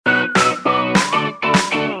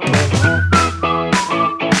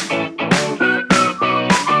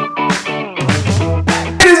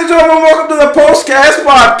Cast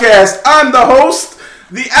Podcast. I'm the host,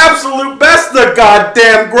 the absolute best, the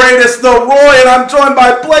goddamn greatest, the Roy, and I'm joined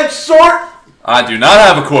by Blake Short. I do not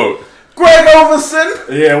have a quote. Greg Overson.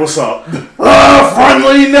 Yeah, what's up?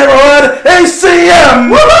 Friendly neighborhood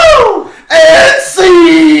ACM. Woohoo! And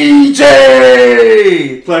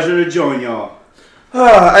CJ. Pleasure to join y'all.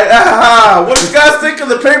 What do you guys think of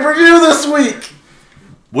the pay-per-view this week?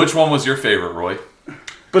 Which one was your favorite, Roy?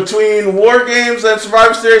 Between War Games and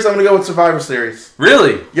Survivor Series, I'm going to go with Survivor Series.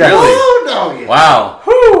 Really? Yeah. Really? Oh, no, yeah. Wow.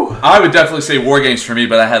 Whew. I would definitely say War Games for me,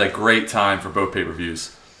 but I had a great time for both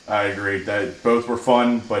pay-per-views. I agree that both were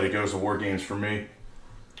fun, but it goes to War Games for me.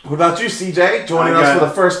 What about you, CJ? Joining us for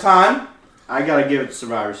the first time? I gotta give it to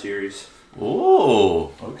Survivor Series.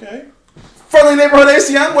 Ooh. Okay. Friendly Neighborhood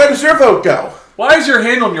ACM, where does your vote go? Why is your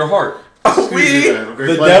hand on your heart?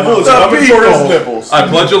 The devil is coming for his nipples. I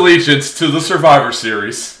pledge allegiance to the Survivor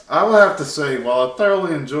Series. I would have to say, while I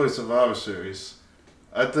thoroughly enjoy Survivor Series,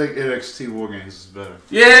 I think NXT War Games is better.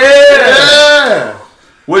 Yeah!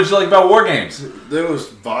 What did you like about War Games? It was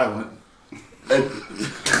violent. Okay.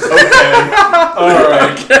 All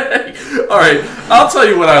right. Okay. All right. I'll tell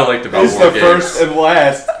you what I liked about It's War the Games. first and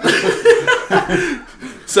last.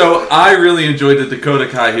 So I really enjoyed the Dakota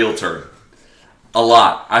Kai heel turn. A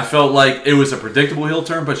lot. I felt like it was a predictable heel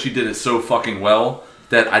turn, but she did it so fucking well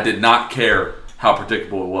that I did not care how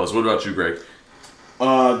predictable it was. What about you, Greg?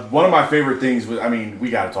 One of my favorite things was, we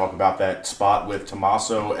got to talk about that spot with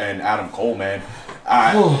Tommaso and Adam Cole, man.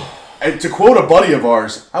 And to quote a buddy of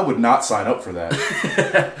ours, I would not sign up for that.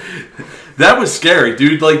 That was scary,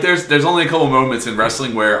 dude. Like, there's only a couple moments in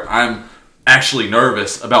wrestling where I'm actually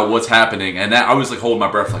nervous about what's happening, and that I was like holding my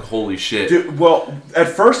breath, like, holy shit. Dude, well, at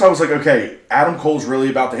first I was like, okay, Adam Cole's really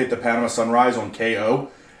about to hit the Panama Sunrise on KO.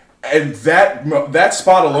 And that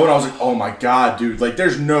spot alone, I was like, oh my god, dude, like,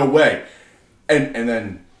 there's no way. And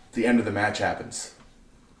then the end of the match happens.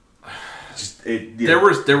 There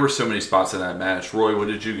were so many spots in that match. Roy, what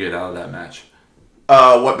did you get out of that match?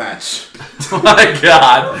 What match? Oh my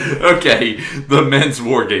god. Okay, the men's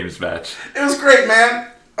War Games match. It was great, man.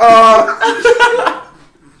 There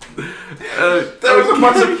was a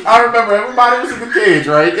bunch of... I remember everybody was in the cage,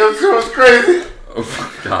 right? It was crazy. Oh my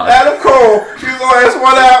god. Adam Cole, he was the last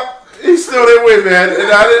one out. He still didn't win, man.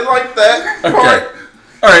 And I didn't like that part. Okay.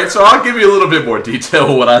 Alright, so I'll give you a little bit more detail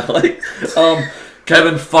of what I like.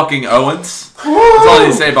 Kevin fucking Owens. That's all I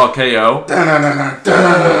need to say about KO.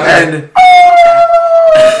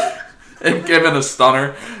 And giving a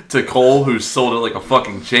stunner to Cole, who sold it like a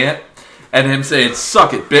fucking chant. And him saying,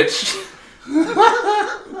 suck it, bitch.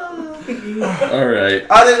 Alright.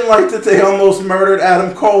 I didn't like that they almost murdered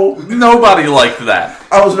Adam Cole. Nobody liked that.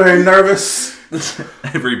 I was very nervous.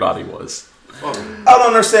 Everybody was. I don't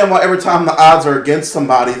understand why every time the odds are against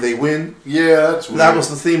somebody, they win. Yeah, that's weird. That was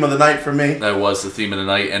the theme of the night for me. That was the theme of the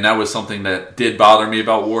night, and that was something that did bother me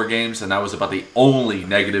about War Games, and that was about the only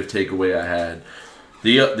negative takeaway I had.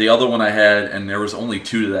 The other one I had, and there was only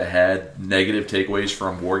two that I had negative takeaways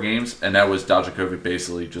from War Games, and that was Dijakovic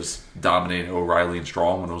basically just dominating O'Reilly and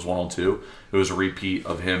Strong when it was 1-on-2. It was a repeat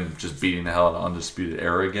of him just beating the hell out of Undisputed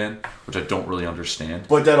Era again, which I don't really understand.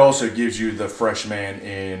 But that also gives you the fresh man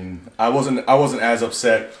in... I wasn't as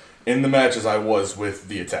upset in the match as I was with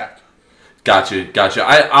the attack. Gotcha.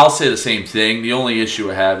 I'll say the same thing. The only issue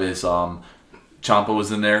I have is Ciampa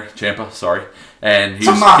was in there. Ciampa, sorry. And he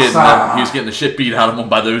was getting the shit beat out of him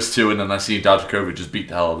by those two, and then I see Dijakovic just beat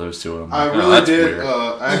the hell out of those two. And I'm like,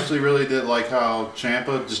 I actually really did like how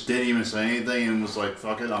Ciampa just didn't even say anything and was like,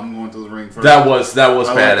 fuck it, I'm going to the ring first. That was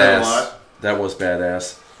badass. That was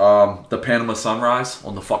badass. The Panama Sunrise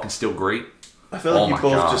on the fucking Steel Grate. I feel like you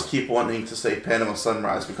both just keep wanting to say Panama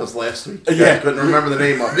Sunrise because last week you couldn't remember the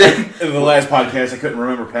name of it. In the last podcast, I couldn't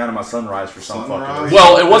remember Panama Sunrise for some fucking reason.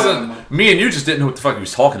 Well, it wasn't... Me and you just didn't know what the fuck he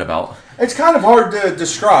was talking about. It's kind of hard to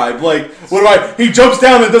describe. Like, he jumps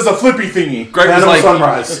down and does a flippy thingy. Greg Panama was like...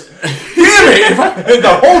 Sunrise. Damn it!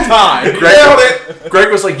 The whole time.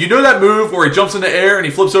 Greg was like, you know that move where he jumps in the air and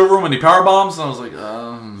he flips over him and he power bombs? And I was like,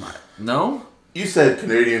 no? You said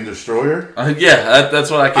Canadian Destroyer? Yeah, that's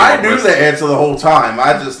what I came I up knew with. the answer the whole time.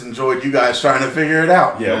 I just enjoyed you guys trying to figure it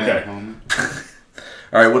out. Yeah, okay.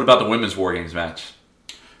 All right, what about the women's War Games match?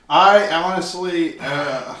 I honestly...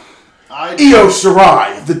 Io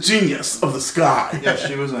Shirai, the genius of the sky. Yeah,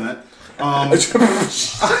 she was in it.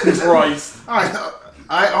 Christ.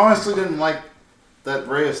 I honestly didn't like that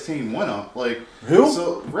Rhea's team went up. Like, who?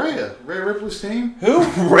 So Rhea Ripley's team. Who?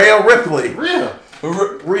 Rhea Ripley. Rhea.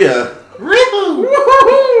 Rhea. Woo!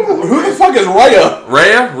 Who the fuck is Rhea?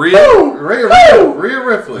 Rhea Ripley.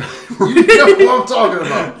 You know what I'm talking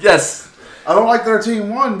about. Yes. I don't like their team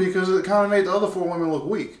won because it kind of made the other four women look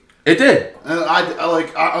weak. It did. And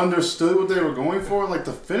I understood what they were going for. Like,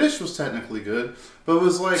 the finish was technically good, but it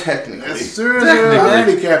was like Technically. as soon as they were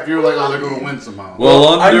handicapped, you were like, oh, they're going to win somehow.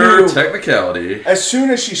 Well, I under knew- technicality, As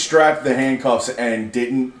soon as she strapped the handcuffs and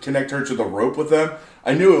didn't connect her to the rope with them,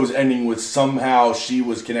 I knew it was ending with somehow she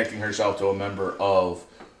was connecting herself to a member of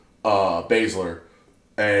Baszler.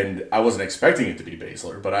 And I wasn't expecting it to be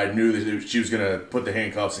Baszler, but I knew that she was going to put the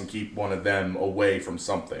handcuffs and keep one of them away from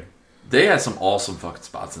something. they had some awesome fucking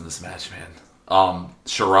spots in this match, man.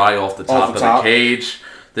 Shirai off the top of the cage.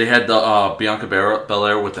 They had the Bianca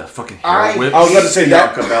Belair with the fucking hair whips. I was about to say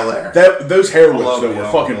Bianca Belair. those hair whips love though were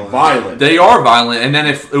Bianca fucking Belair. violent. They are violent, and then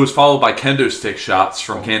it was followed by kendo stick shots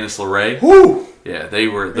from Candice LeRae. Woo! Yeah,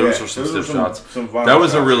 those were some those were stiff shots. some violent That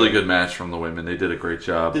was a shots. really good match from the women. They did a great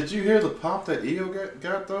job. Did you hear the pop that Io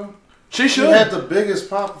got though? She She had should. the biggest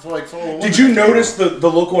pop for like Fall Did you notice the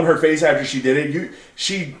look on her face after she did it?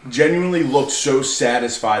 She genuinely looked so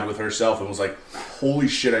satisfied with herself and was like, holy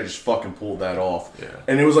shit, I just fucking pulled that off. Yeah.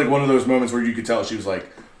 And it was like one of those moments where you could tell she was like,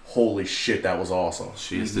 holy shit, that was awesome.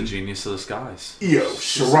 She is the genius of the skies. Io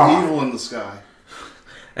She's Shirai. evil in the sky.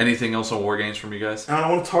 Anything else on War Games from you guys? I don't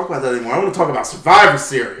want to talk about that anymore. I want to talk about Survivor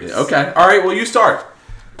Series. Yeah, okay. All right. Well, you start.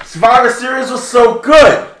 Survivor Series was so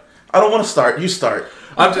good. I don't want to start. You start.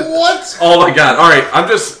 I'm just. What? Oh my god! All right.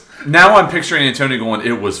 I'm picturing Antonio going.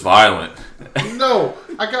 It was violent. No,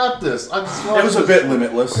 I got this. I just It was a bit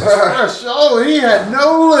limitless. fresh. Oh, he had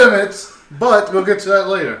no limits, but we'll get to that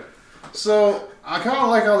later. So I kind of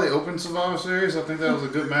like how they opened Survivor Series. I think that was a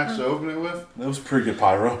good match to open it with. That was pretty good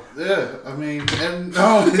pyro. Yeah, I mean, and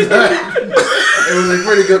no, it was a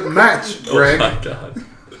pretty good match, Greg. Oh my god!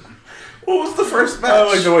 What was the first match? I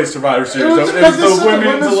like the way Survivor It Series was opened. because It this was is the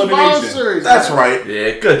women's Survivor elimination. Series. That's right.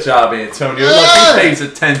 Yeah, good job, Antonio. Look, Yeah. he pays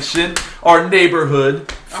attention. Our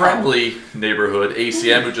neighborhood, friendly neighborhood,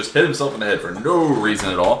 ACM, who just hit himself in the head for no reason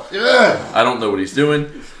at all. Yeah. I don't know what he's doing.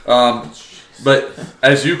 But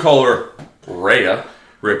as you call her, Rhea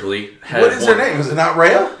Ripley. Had What is her name? Is it not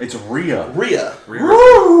Rhea? It's Rhea. Rhea. Rhea.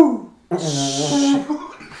 Woo!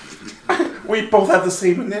 We both have the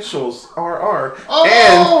same initials, RR.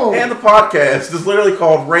 Oh! And the podcast is literally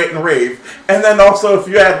called Rant and Rave. And then also, if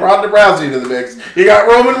you add Ronda Rousey to the mix, you got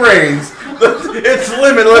Roman Reigns. It's What is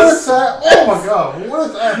limitless. that? Oh my God! What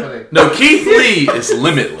is happening? No, Keith Lee is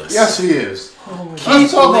limitless. Yes, he is.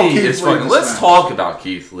 Keith talk about Lee Keith is Lee fucking. this Let's match. talk about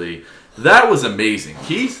Keith Lee. That was amazing.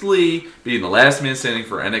 Keith Lee being the last man standing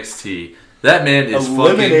for NXT. That man is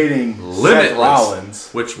Eliminating fucking Seth limitless, Rollins.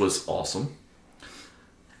 which was awesome.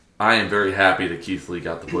 I am very happy that Keith Lee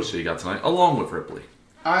got the push that he got tonight, along with Ripley.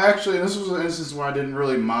 This was an instance where I didn't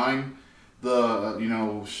really mind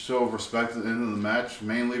the show of respect at the end of the match,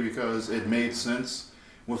 mainly because it made sense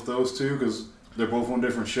with those two because they're both on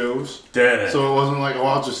different shows. Dead. So it wasn't like, oh,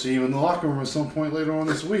 I'll just see you in the locker room at some point later on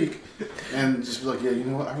this week, and just be like, yeah, you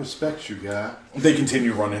know what, I respect you, guy. They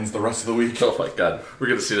continue run-ins the rest of the week. Oh my god, we're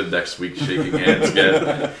gonna see them next week shaking hands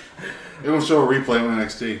again. It will show a replay on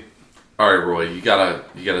NXT. All right, Roy, you gotta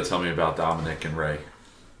tell me about Dominic and Ray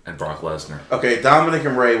and Brock Lesnar. Okay, Dominic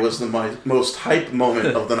and Ray was the most hype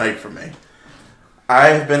moment of the night for me. I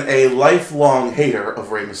have been a lifelong hater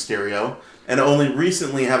of Rey Mysterio, and only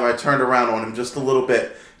recently have I turned around on him just a little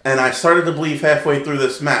bit. And I started to believe halfway through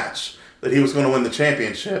this match that he was going to win the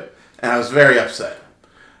championship, and I was very upset.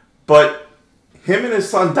 But him and his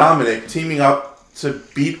son Dominic teaming up to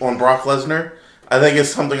beat on Brock Lesnar, I think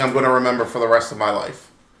is something I'm going to remember for the rest of my life.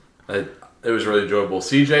 It was really enjoyable.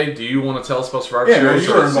 CJ, do you want to tell us about Survivor Yeah, no, Series?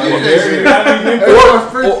 you were invited CJ. there. You got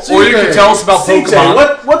anything? Or you can tell us about CJ,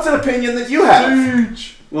 Pokemon. what's an opinion that you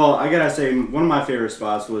have? Well, I gotta say, one of my favorite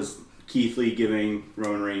spots was Keith Lee giving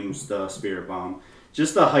Roman Reigns the Spirit Bomb.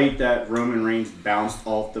 Just the height that Roman Reigns bounced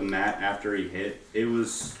off the mat after he hit, it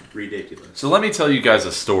was ridiculous. So let me tell you guys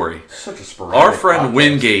a story. Such a sporadic Our friend podcast.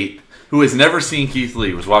 Wingate, who has never seen Keith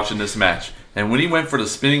Lee, was watching this match. And when he went for the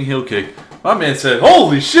spinning heel kick, my man said,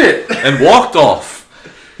 "Holy shit!" and walked off.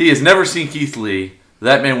 He has never seen Keith Lee.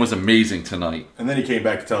 That man was amazing tonight. And then he came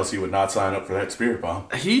back to tell us he would not sign up for that Spirit Bomb.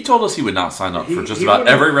 He told us he would not sign up for just He about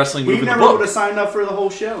would've- every wrestling move He in the never would book. have signed up for the whole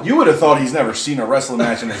show. You would have thought he's never seen a wrestling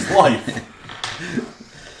match in his life.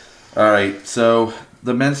 All right, so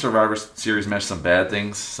the men's Survivor Series match, some bad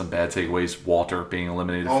things, some bad takeaways. Walter being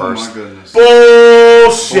eliminated Oh first. my goodness.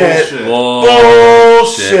 Bullshit. Bullshit.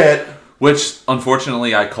 Bullshit. Which,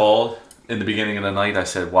 unfortunately, I called in the beginning of the night. I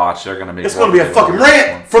said, watch, they're going to make It's going to be a Walter fucking lose this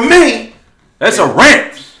rant one. from me. That's a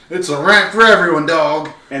rant! It's a rant for everyone,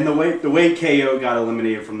 dog. And the way KO got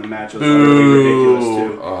eliminated from the match was Boo. utterly ridiculous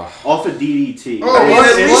too. Ugh. Off of DDT. Oh, I mean, what-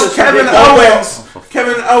 at least what- Kevin what- Owens. For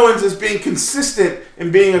Kevin Owens is being consistent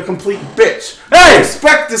in being a complete bitch. Hey! I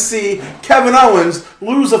expect to see Kevin Owens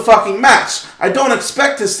lose a fucking match. I don't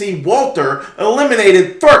expect to see Walter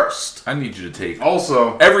eliminated first. I need you to take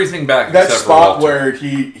Also, everything back That except spot for Walter. where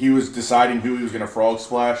he was deciding who he was going to frog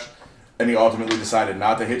splash, and he ultimately decided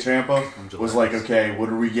not to hit Ciampa, was like, okay, what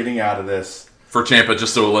are we getting out of this? For Ciampa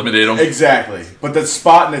just to eliminate him. Exactly. But the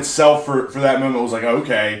spot in itself for that moment was like,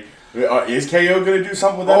 okay, is KO going to do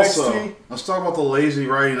something with also, NXT? let's talk about the lazy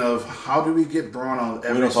writing of how do we get Braun on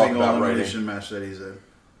every don't talk single about elimination match that he's in.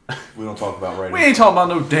 We don't talk about writing. We ain't talking about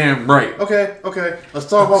no damn right. Okay. Let's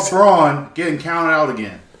talk about Braun getting counted out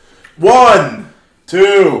again. 1,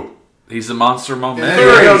 2, He's a monster moment. And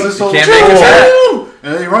then he does this You whole can't make it bad.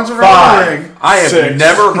 and then he runs around 5. the ring. I have 6.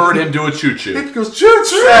 never heard him do a choo-choo. He goes choo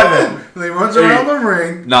choo. 7, And then he runs around the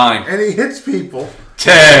ring 9, and he hits people.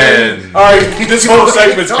 10. All right, this whole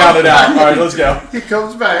segment's counted out. All right, let's go. He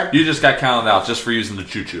comes back. You just got counted out just for using the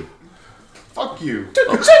choo-choo. Fuck you. You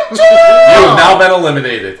have now been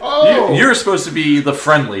eliminated. Oh. You're supposed to be the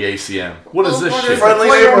friendly ACM. What is this shit? Friendly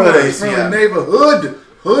neighborhood ACM. Neighborhood.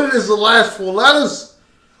 Hood is the last 4 letters.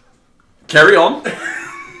 Carry on.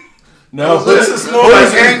 No, this is more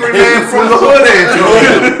like Angry Man from the Hood,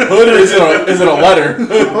 Angel. Hood isn't a letter.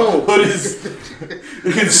 Hood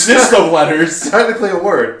it consists of letters. Technically a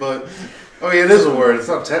word, but I mean it is a word. It's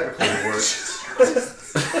not technically a word.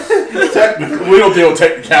 We don't deal with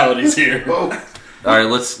technicalities here. Oh. All right,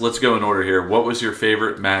 let's go in order here. What was your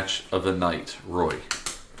favorite match of the night, Roy?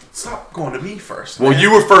 Stop going to me first. Well, man.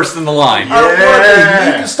 you were first in the line. I don't want to. Yeah.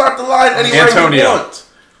 You can start the line anywhere Antonio. you want.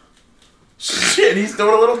 Shit, he's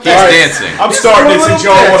doing a little He's dance. dancing. I'm starting Doing this a and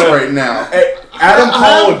little y'all dance want to. right now. Hey, Adam I Cole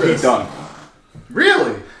have and Pete this. Dunne.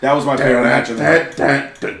 Really? That was my favorite match of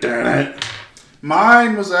the night.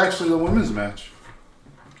 Mine was actually the women's match.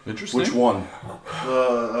 Interesting. Which one?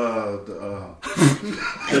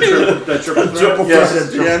 The triple threat. Triple Yes, threat at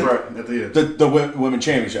the triple end. threat at the end. The women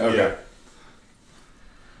championship. Okay. Yeah.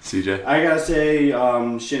 CJ? I gotta say,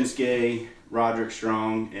 Shinsuke, Roderick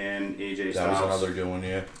Strong, and AJ That was Styles. another good one.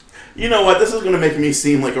 Yeah. You know what? This is going to make me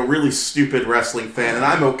seem like a really stupid wrestling fan, and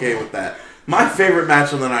I'm okay with that. My favorite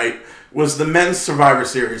match of the night was the men's Survivor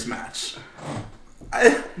Series match.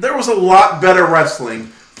 There was a lot better wrestling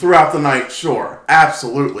throughout the night, sure,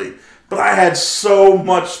 absolutely. But I had so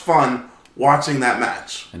much fun watching that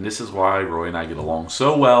match. And this is why Roy and I get along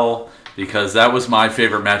so well, because that was my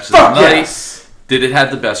favorite match of Fuck the night. yes! Did it have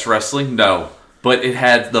the best wrestling? No. But it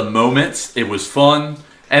had the moments. It was fun.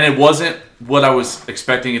 And it wasn't what I was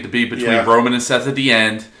expecting it to be between Yeah. Roman and Seth at the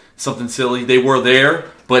end. Something silly. They were there,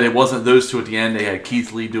 but it wasn't those two at the end. They had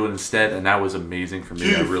Keith Lee do it instead, and that was amazing for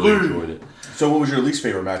me. I really enjoyed it. So, what was your least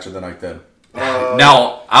favorite match of the night then?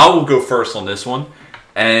 Now, I will go first on this one,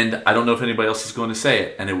 and I don't know if anybody else is going to say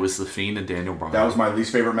it, and it was The Fiend and Daniel Bryan. That was my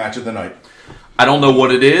least favorite match of the night. I don't know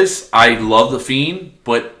what it is. I love The Fiend,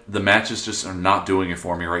 but the matches just are not doing it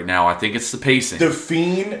for me right now. I think it's the pacing. The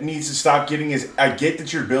Fiend needs to stop getting his. I get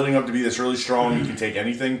that you're building up to be this really strong, you can take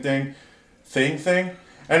anything thing.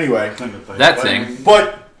 Anyway, That thing.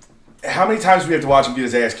 but how many times do we have to watch him get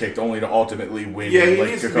his ass kicked only to ultimately win? Yeah, he like,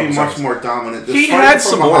 needs a to couple be much seconds? more dominant. Just He fighting had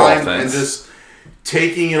from some more behind offense. and just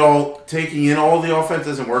taking in all the offense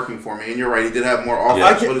isn't working for me. And you're right, he did have more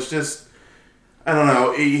offense, Yeah. but it's just I don't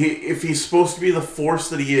know. If he's supposed to be the force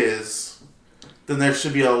that he is, then there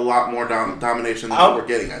should be a lot more domination than what we're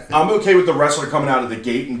getting. I think. I'm okay with the wrestler coming out of the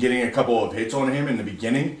gate and getting a couple of hits on him in the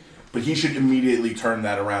beginning, but he should immediately turn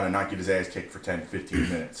that around and not get his ass kicked for 10, 15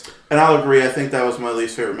 minutes. And I'll agree. I think that was my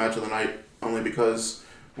least favorite match of the night, only because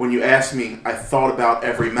when you asked me, I thought about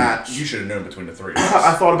every match. You should have known between the three.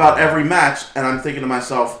 I thought about every match, and I'm thinking to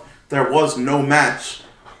myself, there was no match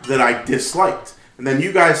that I disliked. And then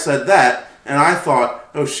you guys said that, and I thought,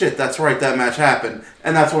 oh shit, that's right, that match happened.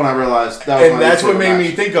 And that's when I realized that was my And that's least what favorite made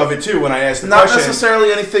match. me think of it too when I asked the Not question.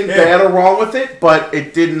 necessarily anything Yeah. bad or wrong with it, but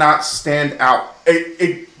it did not stand out.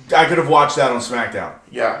 I could have watched that on SmackDown.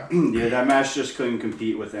 Yeah. Yeah, that match just couldn't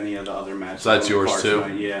compete with any of the other matches. So that's on the yours, card too?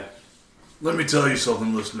 tonight, Yeah. Let me tell you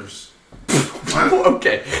something, listeners.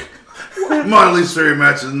 Okay. My least favorite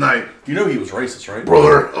match of the night. You know he was racist, right?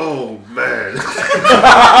 Brother. Oh, man.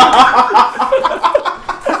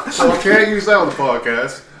 So I can't use that on the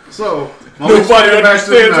podcast. So, my least Nobody favorite match of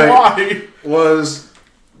the understands night why. was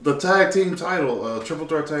the tag team title, triple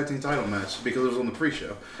threat tag team title match, because it was on the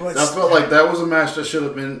pre-show. Well, And I felt like that was a match that should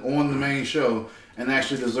have been on the main show and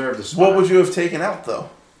actually deserved the spot. What would you have taken out, though?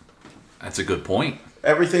 That's a good point.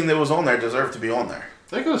 Everything that was on there deserved to be on there.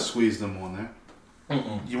 They could have squeezed them on there.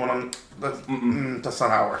 You want to? That's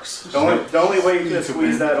not how it works. The only way you can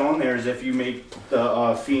squeeze that on there is if you make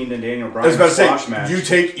the Fiend and Daniel I Bryan was about to squash say match.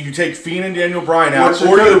 you take Fiend and Daniel Bryan out, Which it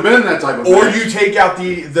could have been that type of or match. you take out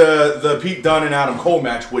the Pete Dunne and Adam Cole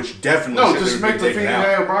match, which definitely No, should just have make been the taken Fiend and out.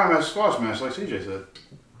 Daniel Bryan match squash match, like CJ said.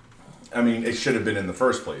 I mean, it should have been in the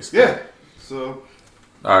first place. Yeah. So.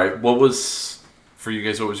 All right, what was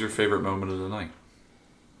your favorite moment of the night?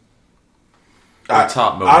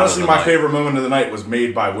 Top moment. Honestly, of the my night. favorite moment of the night was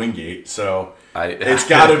made by Wingate, so it's It's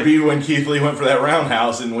got to be when Keith Lee went for that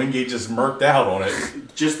roundhouse and Wingate just murked out on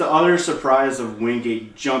it. Just the utter surprise of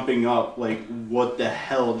Wingate jumping up, like, what the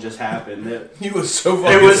hell just happened? He was so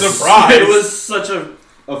fucking surprised. It was such a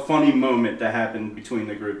funny moment that happened between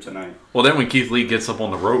the group tonight. Well, then when Keith Lee gets up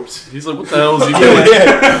on the ropes, he's like, "What the hell is he doing?"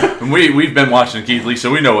 Yeah. And we've been watching Keith Lee,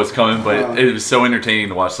 so we know what's coming. But it was so entertaining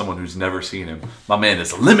to watch someone who's never seen him. My man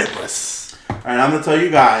is limitless. All right, I'm going to tell you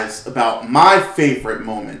guys about my favorite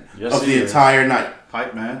moment Yes, of he the is. entire night.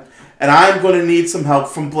 Hype man. And I'm going to need some help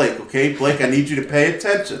from Blake, okay? Blake, I need you to pay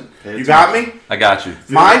attention. Pay You got me? I got you.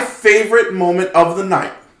 My favorite moment of the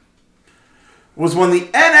night was when the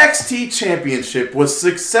NXT Championship was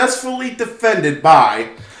successfully defended by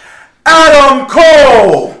Adam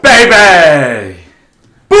Cole! Baby!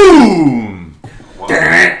 Boom!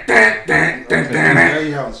 Yeah,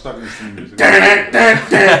 you haven't stuck in the theme music.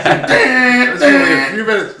 That's only a few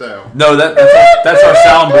minutes now. No, that's our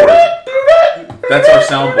soundboard. That's our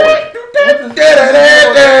soundboard.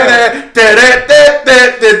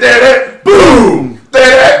 Boom!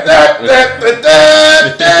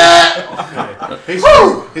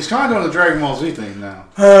 He's kind of doing the Dragon Ball Z thing now.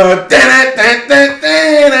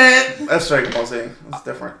 That's Dragon Ball Z. That's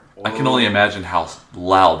different. I can only imagine how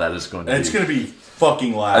loud that is going to be. And it's going to be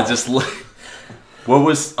fucking loud. What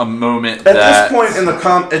was a moment At that... this point in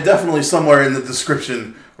the definitely somewhere in the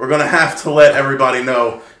description, we're going to have to let everybody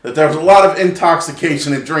know that there was a lot of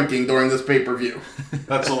intoxication and drinking during this pay-per-view.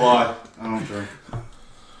 That's a lie. I don't drink.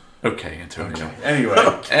 Okay, Antonio.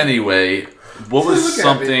 Anyway, What was Look at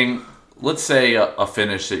something... Let's say a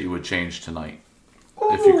finish that you would change tonight,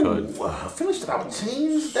 if you could. Finish that out.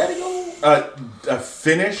 Change, daddy go. a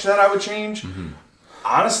finish that I would change. Mm-hmm.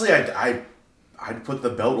 Honestly, I'd put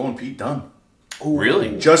the belt on Pete Dunne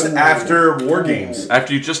Really? just after War Games.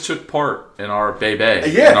 After you just took part in our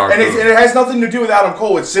baby. Yeah, in our and group. it has nothing to do with Adam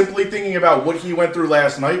Cole. It's simply thinking about what he went through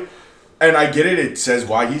last night. And I get it. It says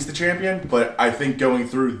why he's the champion. But I think going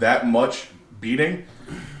through that much beating,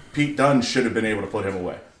 Pete Dunne should have been able to put him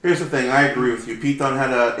away. Here's the thing. I agree with you. Pete Dunne had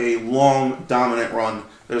a long, dominant run.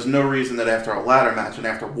 There's no reason that after a ladder match and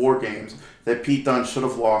after War Games that Pete Dunne should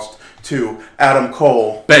have lost to Adam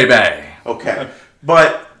Cole. Baby. Okay.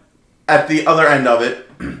 But at the other end of it,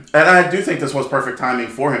 and I do think this was perfect timing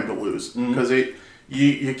for him to lose, because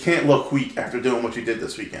you can't look weak after doing what you did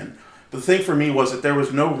this weekend. But the thing for me was that there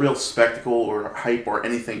was no real spectacle or hype or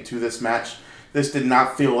anything to this match. This did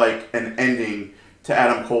not feel like an ending to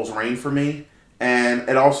Adam Cole's reign for me. And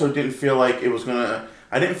it also didn't feel like it was going to...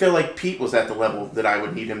 I didn't feel like Pete was at the level that I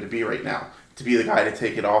would need him to be right now, to be the guy to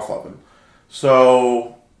take it off of him.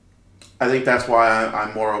 So I think that's why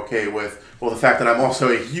I'm more okay with, well, the fact that I'm also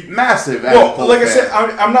a massive Adam Cole Like fan. I said,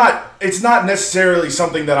 I'm not. It's not necessarily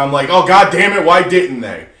something that I'm like, oh god damn it, why didn't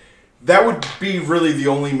they? That would be really the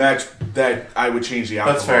only match that I would change the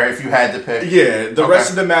outcome. That's fair of. if you had to pick. Yeah, the Okay. rest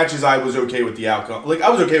of the matches I was okay with the outcome. Like I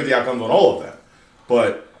was okay with the outcomes on all of them,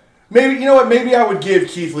 but maybe you know what? Maybe I would give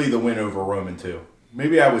Keith Lee the win over Roman too.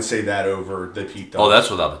 Maybe I would say that over the Pete Dunne. Oh, that's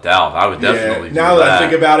without a doubt. I would definitely do now that I that.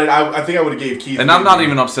 think about it, I think I would have gave Keith. And Lee I'm not the-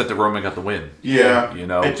 even upset that Roman got the win. Yeah. You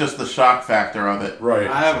know? It's just the shock factor of it. right.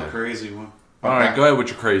 I have a crazy one. All right, go ahead with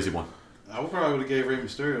your crazy one. I would probably would have gave Rey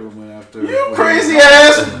Mysterio the win after. You crazy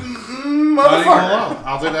ass Not even gonna motherfucker. lie.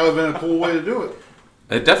 I think that would have been a cool way to do it.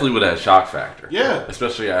 It definitely would have had a shock factor. Yeah.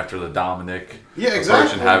 Especially after the Dominic Yeah, approach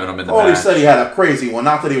exactly. and having him in the Oh, he match. said he had a crazy one.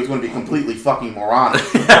 Not that he was going to be completely fucking moronic.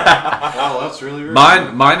 Wow, that's really weird.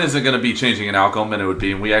 Mine isn't going to be changing an outcome, and it would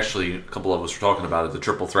be, and we actually, a couple of us were talking about it, the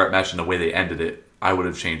triple threat match and the way they ended it. I would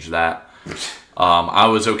have changed that. I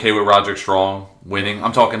was okay with Roderick Strong winning.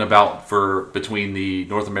 I'm talking about for between the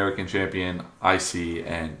North American champion, IC,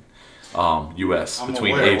 and US. I'm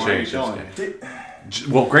between aware. Why AJ are you and telling Shinsuke.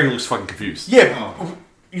 me? Well, Greg looks fucking confused. Yeah,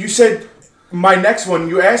 you said my next one.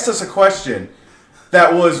 You asked us a question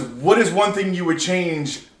that was, "What is one thing you would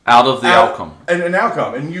change Out of the outcome. and an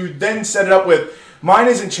outcome?" And you then set it up with, "Mine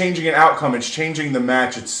isn't changing an outcome; it's changing the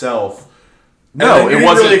match itself." And No, then you it didn't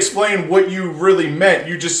wasn't. really explain what you really meant.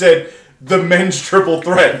 You just said the men's triple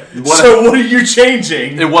threat. What- So what are you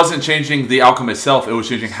changing? It wasn't changing the outcome itself. It was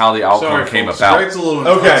changing how the outcome Sorry, came folks. about. Greg's a little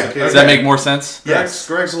Okay. intoxicated. Does that make more sense? Yes.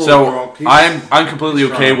 Greg's a little So drunk. I'm completely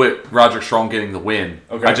he's okay strong. with Roderick Strong getting the win.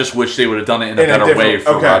 Okay. I just wish they would have done it in a In a better different- way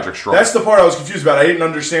for Roderick Strong. That's the part I was confused about. I didn't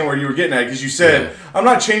understand where you were getting at because you said, I'm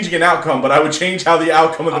not changing an outcome, but I would change how the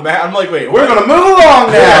outcome of the match. I'm like, wait, We're going to move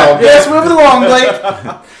along now. Yes, move it along,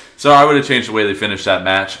 Blake. So I would have changed the way they finished that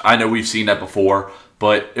match. I know we've seen that before,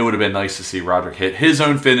 but it would have been nice to see Roderick hit his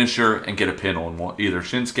own finisher and get a pin on either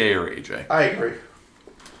Shinsuke or AJ. I agree.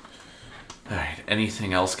 All right.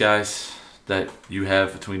 Anything else, guys, that you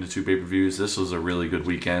have between the two pay-per-views? This was a really good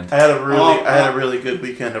weekend. I had a really good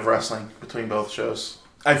weekend of wrestling between both shows.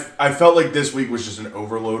 I felt like this week was just an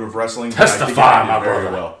overload of wrestling. but Testify, I think it ended my very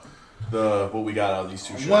brother. well. What we got out of these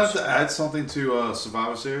two I shows. wanted to add something to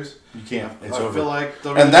Survivor Series. You can't. It's I over. feel like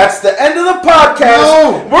And that's the end of the podcast.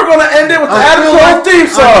 No! We're going to end it with the I Adam feel Cole like- theme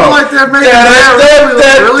song. I feel like they're making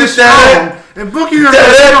that really strong. And booking her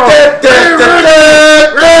really strong. Very